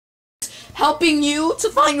helping you to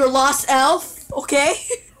find your lost elf, okay?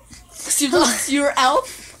 You lost your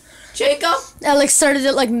elf. Jacob? Alex started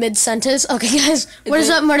it like mid-sentence. Okay, guys, what is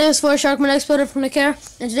up? My name is Sharkman Exploder from the Care,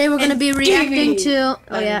 and today we're gonna be reacting to.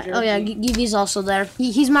 Oh yeah, Givi's also there.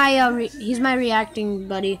 He's my reacting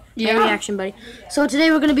buddy. Yeah. My reaction buddy. So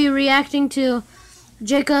today we're gonna be reacting to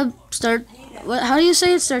Jacob Start. What? How do you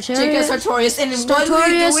say it? Jacob Sartorius. And what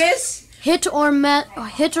we do is hit or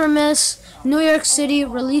miss. New York City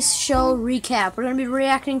release show recap. We're gonna be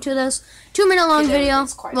reacting to this 2-minute long video.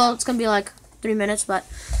 Well, it's gonna be like 3 minutes, but.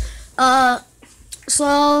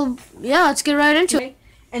 So yeah, let's get right into it.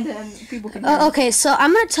 And then people can. Okay, so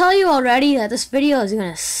I'm gonna tell you already that this video is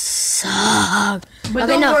gonna suck. But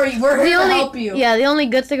don't worry, we're here to help you. Yeah, the only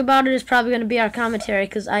good thing about it is probably gonna be our commentary,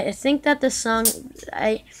 because I think that this song,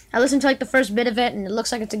 I listened to like the first bit of it, and it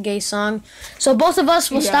looks like it's a gay song. So both of us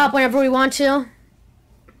will stop whenever we want to.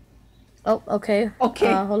 Oh, okay.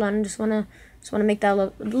 Okay. Hold on, I just wanna make that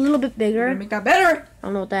look a little bit bigger. Make that better. I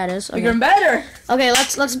don't know what that is. Okay. Bigger and better. Okay,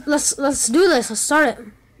 let's do this. Let's start it.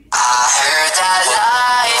 I heard that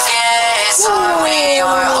life is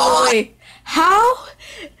How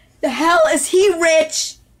the hell is he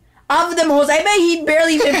rich? Of them hoes, I bet he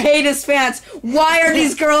barely even paid his fans. Why are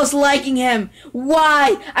these girls liking him?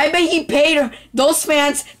 Why? I bet he paid those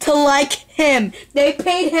fans to like him. They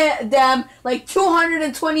paid them like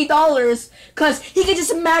 $220 because he could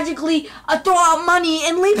just magically throw out money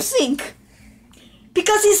and lip sync.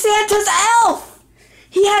 Because he's Santa's elf.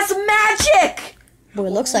 He has magic. Boy,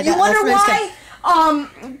 it looks like you wonder why?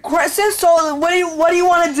 So what do you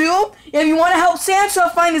want to do? If you want to help Santa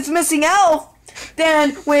find his missing elf,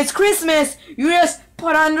 then when it's Christmas, you just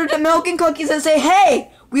put under the milk and cookies and say, "Hey,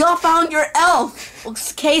 we all found your elf."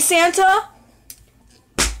 Okay, Santa?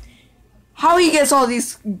 How he gets all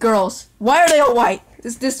these girls? Why are they all white?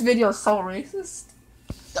 This video is so racist.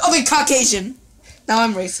 Oh, wait, Caucasian. Now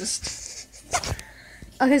I'm racist.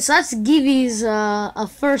 Okay, so that's Givi's a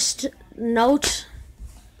first note.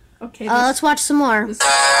 Okay. Let's watch some more.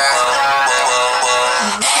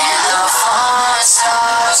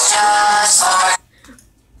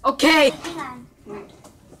 Okay.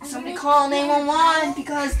 Somebody call 911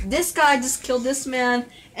 because this guy just killed this man,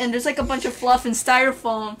 and there's like a bunch of fluff and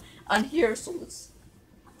styrofoam on here. So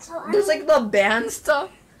there's like the band stuff.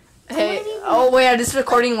 Hey, oh wait, this is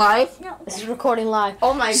recording live? No. This is recording live.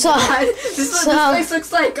 Oh my god. This place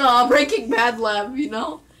looks like Breaking Bad lab, you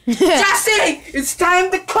know? Jesse! It's time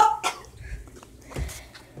to cook!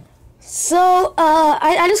 So,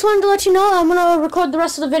 I just wanted to let you know I'm gonna record the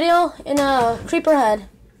rest of the video in a creeper head.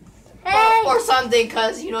 Hey. Or something,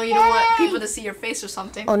 cause you know you don't want people to see your face or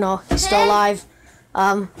something. Oh no, he's still alive.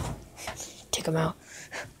 Take him out.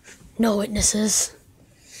 No witnesses.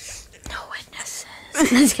 No witnesses.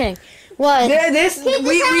 Just kidding. What?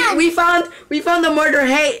 We found the murder.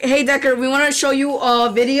 Hey Decker, we want to show you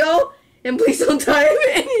a video, and please don't die.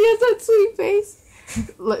 And he has that sweet face.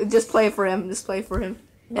 Just play it for him. Just play it for him.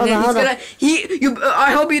 And then he's gonna.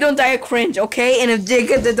 I hope you don't die of cringe, okay? And if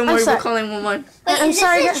Jacob, don't worry, we're calling 111. I'm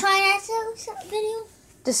sorry. Is this a try not to video?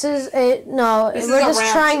 This is no. We're just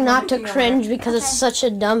trying not to cringe because it's such a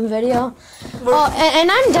dumb video. Oh, and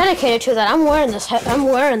I'm dedicated to that. I'm wearing this. I'm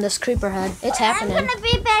wearing this creeper head. It's happening. I'm gonna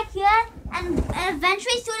be back here, and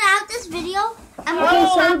eventually throughout this video,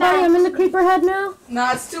 I'm I'm in the creeper head now.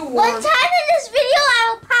 No, it's too warm. One time in this video,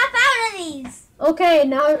 I will pop out of these. Okay,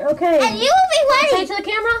 now, okay. And you will be ready. Say to the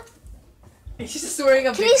camera. She's just wearing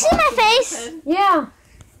a. Can you see my face? Yeah.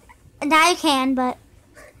 Now you can, but.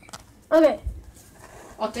 Okay.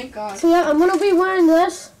 Oh, thank God. So yeah, I'm gonna be wearing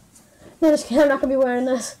this. No, just kidding. I'm not gonna be wearing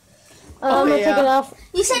this. I'm gonna take it off.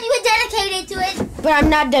 You said you were dedicated to it. But I'm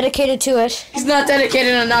not dedicated to it. He's not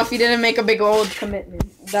dedicated enough. He didn't make a big old commitment.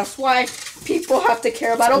 That's why people have to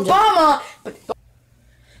care about Obama. But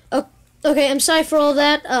okay, I'm sorry for all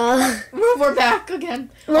that. We're back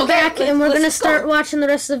again. We're back, and we're gonna start watching the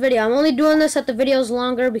rest of the video. I'm only doing this at the video's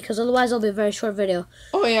longer because otherwise it'll be a very short video.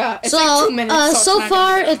 Oh yeah, it's like 2 minutes. So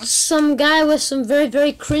far it's some guy with some very,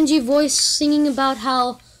 very cringy voice singing about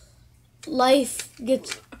how life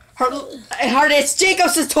gets hard. It's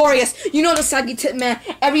Jacob Sartorius. You know the saggy tip man.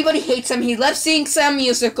 Everybody hates him. He lip syncs him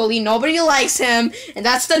musically. Nobody likes him, and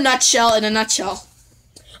that's the nutshell in a nutshell.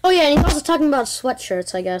 Oh yeah, and he's also talking about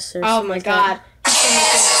sweatshirts, I guess. Or oh my God.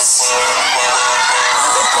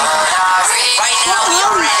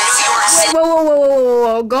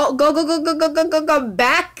 Whoa. Go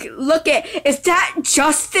back. Look at, is that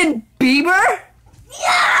Justin Bieber?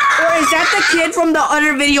 Or is that the kid from the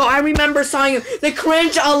other video? I remember seeing him. The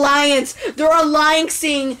Cringe Alliance. They're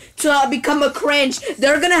alliancing to become a cringe.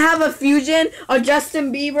 They're gonna have a fusion of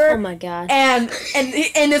Justin Bieber. Oh my god. And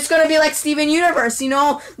it's gonna be like Steven Universe. You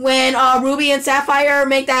know when Ruby and Sapphire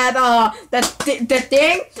make that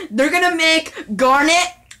thing. They're gonna make Garnet,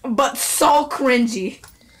 but so cringy.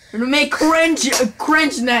 They're gonna make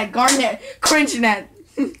CringeNet, Garnet, CringeNet.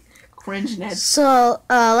 CringeNet. So,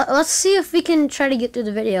 let's see if we can try to get through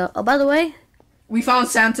the video. Oh, by the way, We found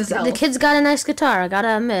Santa's elf. the kid's got a nice guitar. I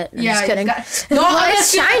gotta admit. I'm just kidding. No, Well, I'm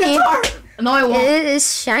it's gonna shiny. No, I won't. It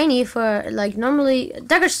is shiny for like normally.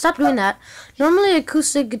 Decker, stop doing that. Normally,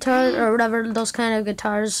 acoustic guitars or whatever those kind of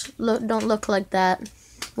guitars don't look like that.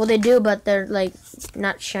 Well, they do, but they're like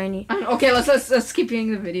not shiny. Okay, let's keep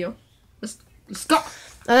playing the video. Let's go.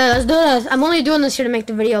 Okay, let's do this. I'm only doing this here to make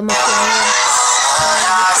the video much longer.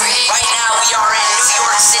 Right now we are in New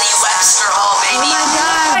York City, Webster Hall, baby. Oh my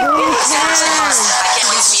god, I can't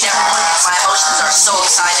wait to meet everyone. My emotions are so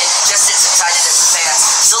excited, just as excited as the fans.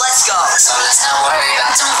 So let's go. So let's not worry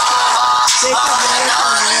about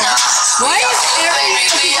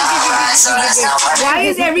Why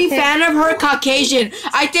is every fan of her Caucasian?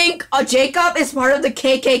 I think Jacob is part of the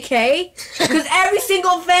KKK. Because every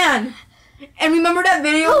single fan. And remember that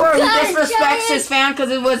video where he disrespects his fan because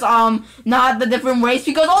it was not the different race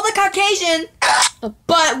because all the Caucasian.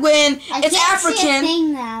 But when it's African,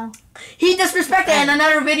 he disrespected it in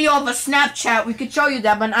another video of a Snapchat. We could show you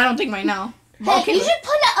that, but I don't think right now. Hey, Okay. you should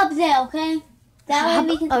put it up there, okay? That way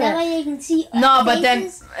we can. That way they can see. No, but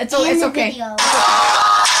then it's okay. Video.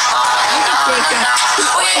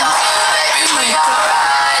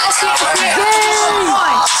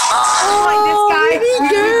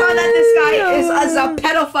 This guy is a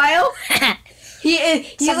pedophile.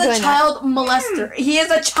 He's a child molester. He is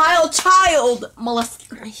a child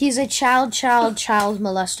molester. He's a child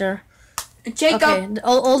molester. Jacob. Okay,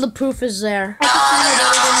 all the proof is there.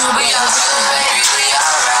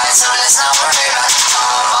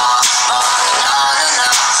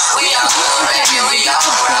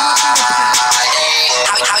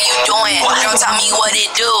 How you doing? Girl, tell me what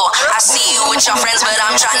it do. I see you with your friends, but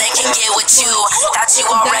I'm trying to kick it with you. That you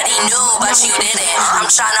already knew, but you didn't. I'm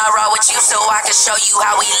trying to roll with you so I can show you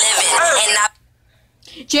how we living.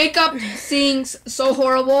 And Jacob sings so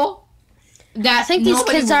horrible that I think these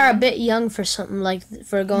kids are a bit young for something like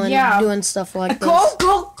doing stuff like this.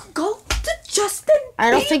 Go to Justin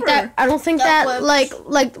Bieber. I don't think that like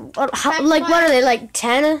what are they, like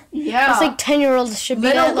 10? Yeah. It's like 10-year-olds should be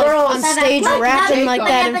Little girls. on stage rapping like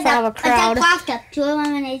that in front of a crowd. Two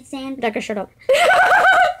lemonade stand. Decker, shut up.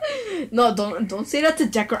 No, don't say that to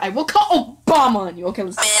Decker. I will call Obama on you. Okay,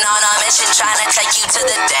 let's. been on a mission trying to take you to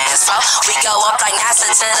the dance floor. We go up like NASA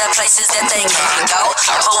to the places that they can't go.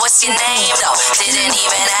 But what's your name though? Didn't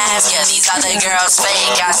even ask you. These other girls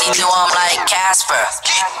fake. I see through them like Casper.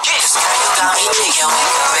 This girl, you got me thinking we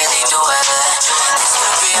can really do it. This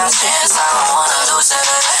could be our chance. I don't wanna lose it.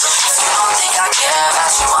 If you don't think I care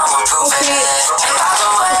about you, I'ma prove it. And by the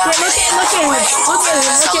way, I'm playing the way you move it.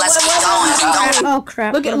 So let's keep going. Oh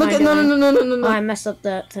crap. Look at no. Oh, I messed up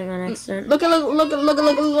that thing on accident. Look.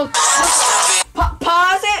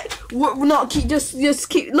 Pause it. No, just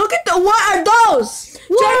keep. Look at what are those?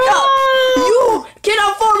 Jacob, you can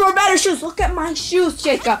afford more better shoes. Look at my shoes,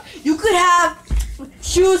 Jacob. You could have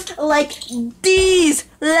shoes like these,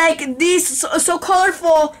 so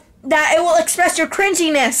colorful that it will express your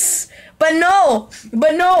cringiness. But no.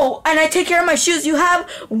 And I take care of my shoes. You have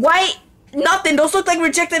white nothing. Those look like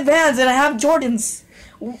rejected Vans, and I have Jordans.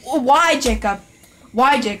 Why, Jacob?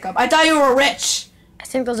 I thought you were rich. I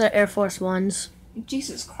think those are Air Force Ones.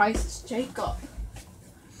 Jesus Christ, Jacob.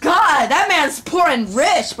 God, that man's poor and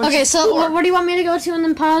rich. But Okay, so where do you want me to go to and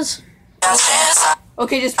then pause?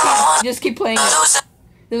 Okay, just keep playing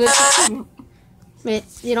it. Wait,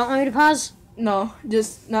 you don't want me to pause? No,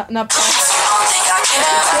 just not pause.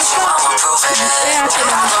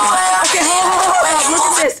 Okay, hold. Look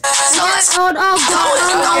at this. Oh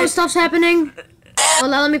god, stuff's happening. Well,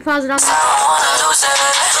 now let me pause it on.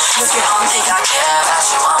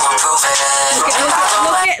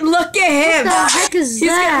 Look at him. What the heck is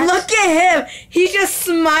that? Look at him. He's just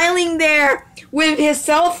smiling there with his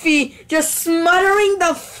selfie, just smuttering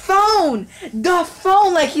the phone.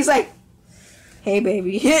 Like he's like, hey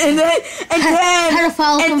baby. and then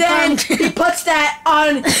he puts that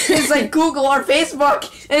on his like Google or Facebook,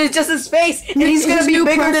 and it's just his face, and he's gonna be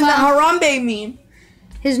bigger than the Harambe meme.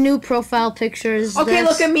 His new profile picture is Okay, this.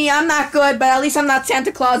 look at me. I'm not good, but at least I'm not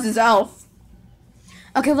Santa Claus's elf.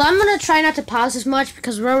 Okay, well, I'm going to try not to pause as much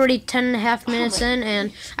because we're already 10.5 minutes in,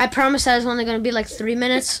 and I promise that it's only going to be like 3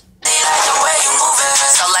 minutes.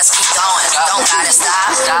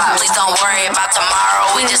 stop. Please don't worry about tomorrow,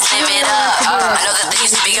 we just live it up. I know that there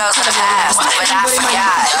used to be girls in the past, but I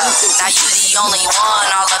forgot. Now you the only one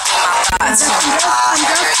all up in my thoughts. I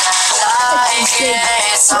heard that life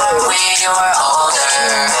gets hard when you're older,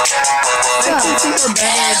 and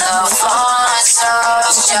the fun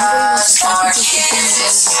stuff's just for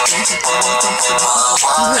kids. But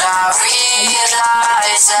what I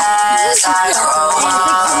realize as I grow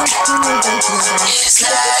up is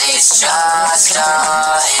that it's just a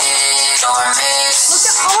hit or miss. Look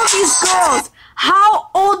at all these girls. How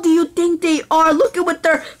old do you think they are? Look at what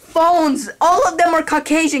their phones. All of them are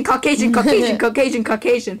Caucasian.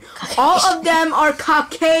 All of them are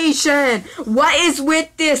Caucasian. What is with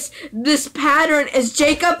this pattern? Is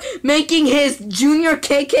Jacob making his junior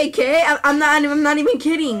KKK? I'm not even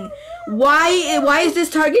kidding. Why is this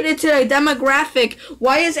targeted to a demographic?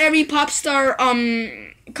 Why is every pop star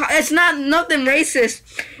it's not nothing racist?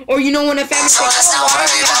 Or you know when a family So let's not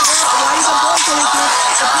worry about tomorrow.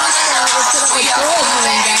 We are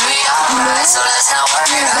human, so let's not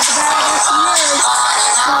worry about tomorrow.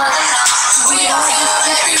 We are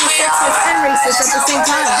human, we are and racist at the same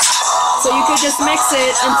time. So you could just mix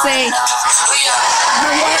it and say, you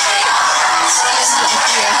know what?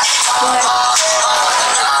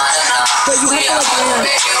 But you have to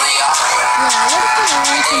like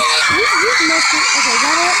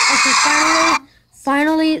Okay,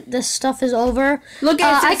 finally, this stuff is over. Look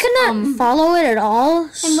at I cannot follow it at all.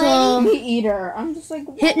 So me either. I'm just like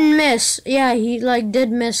hit and miss. Yeah, he like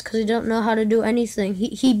did miss because he don't know how to do anything.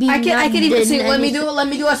 He beat. I can even sing. Let me do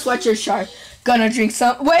a sweatshirt shark. Gonna drink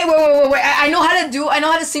some. Wait. I know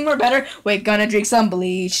how to sing more better. Wait, gonna drink some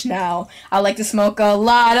bleach now. I like to smoke a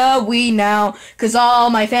lot of weed now, cause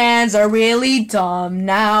all my fans are really dumb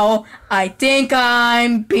now. I think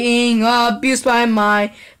I'm being abused by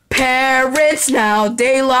my parents now.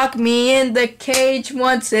 They lock me in the cage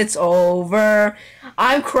once it's over.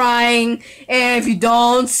 I'm crying if you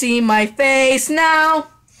don't see my face now,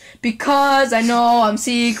 because I know I'm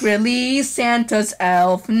secretly Santa's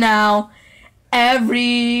elf now.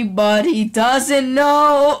 Everybody doesn't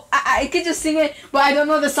know. I could just sing it, but I don't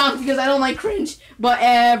know the song because I don't like cringe. But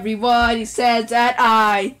everybody says that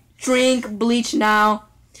I drink bleach now,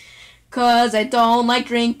 cause I don't like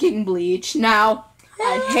drinking bleach now.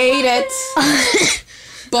 I hate it,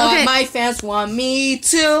 but Okay. my fans want me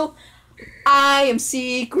to. I am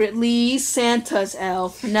secretly Santa's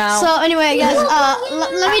elf now. So anyway, guys,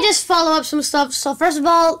 let me just follow up some stuff. So first of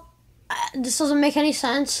all, this doesn't make any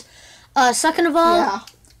sense. Second of all, yeah.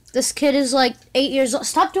 this kid is like 8 years old.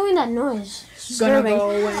 Stop doing that noise. It's Gonna disturbing.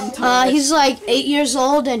 go and talk. He's like 8 years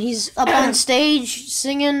old and he's up on stage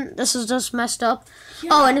singing. This is just messed up. Yeah.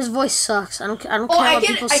 Oh, and his voice sucks. I don't care what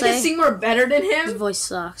people I say. can sing more better than His him. voice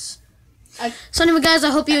sucks. I- So anyway, guys, I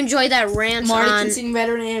hope you enjoyed that rant Marty on. can sing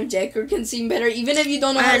better than him. Jacob can sing better. Even if you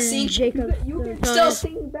don't know how to And sing, Jacob. you can still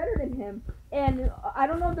sing better than him. And I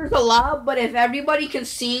don't know if there's a law, but if everybody can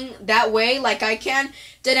sing that way, like I can,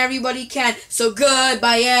 then everybody can. So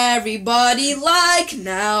goodbye, everybody, like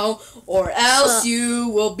now, or else you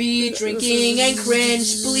will be drinking and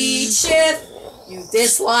cringe bleach if you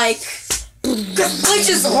dislike. Bleach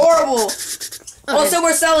is horrible. Okay. Also,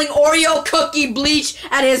 we're selling Oreo cookie bleach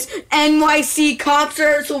at his NYC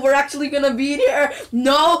concert, so we're actually gonna be there.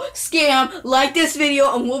 No scam. Like this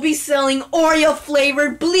video, and we'll be selling Oreo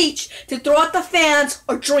flavored bleach to throw at the fans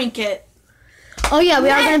or drink it. Oh yeah, we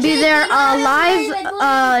are gonna be there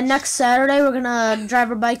live next Saturday. We're gonna drive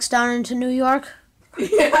our bikes down into New York.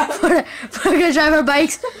 Yeah. We're gonna drive our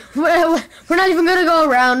bikes. We're not even gonna go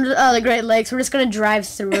around the Great Lakes. We're just gonna drive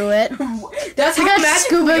through it. That's We how got magic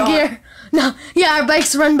scuba we are. gear. No, yeah, our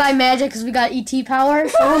bikes run by magic because we got ET power,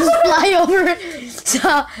 so we'll just fly over it. So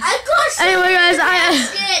anyway, guys,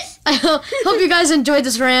 I hope you guys enjoyed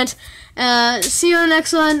this rant. See you on the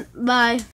next one. Bye.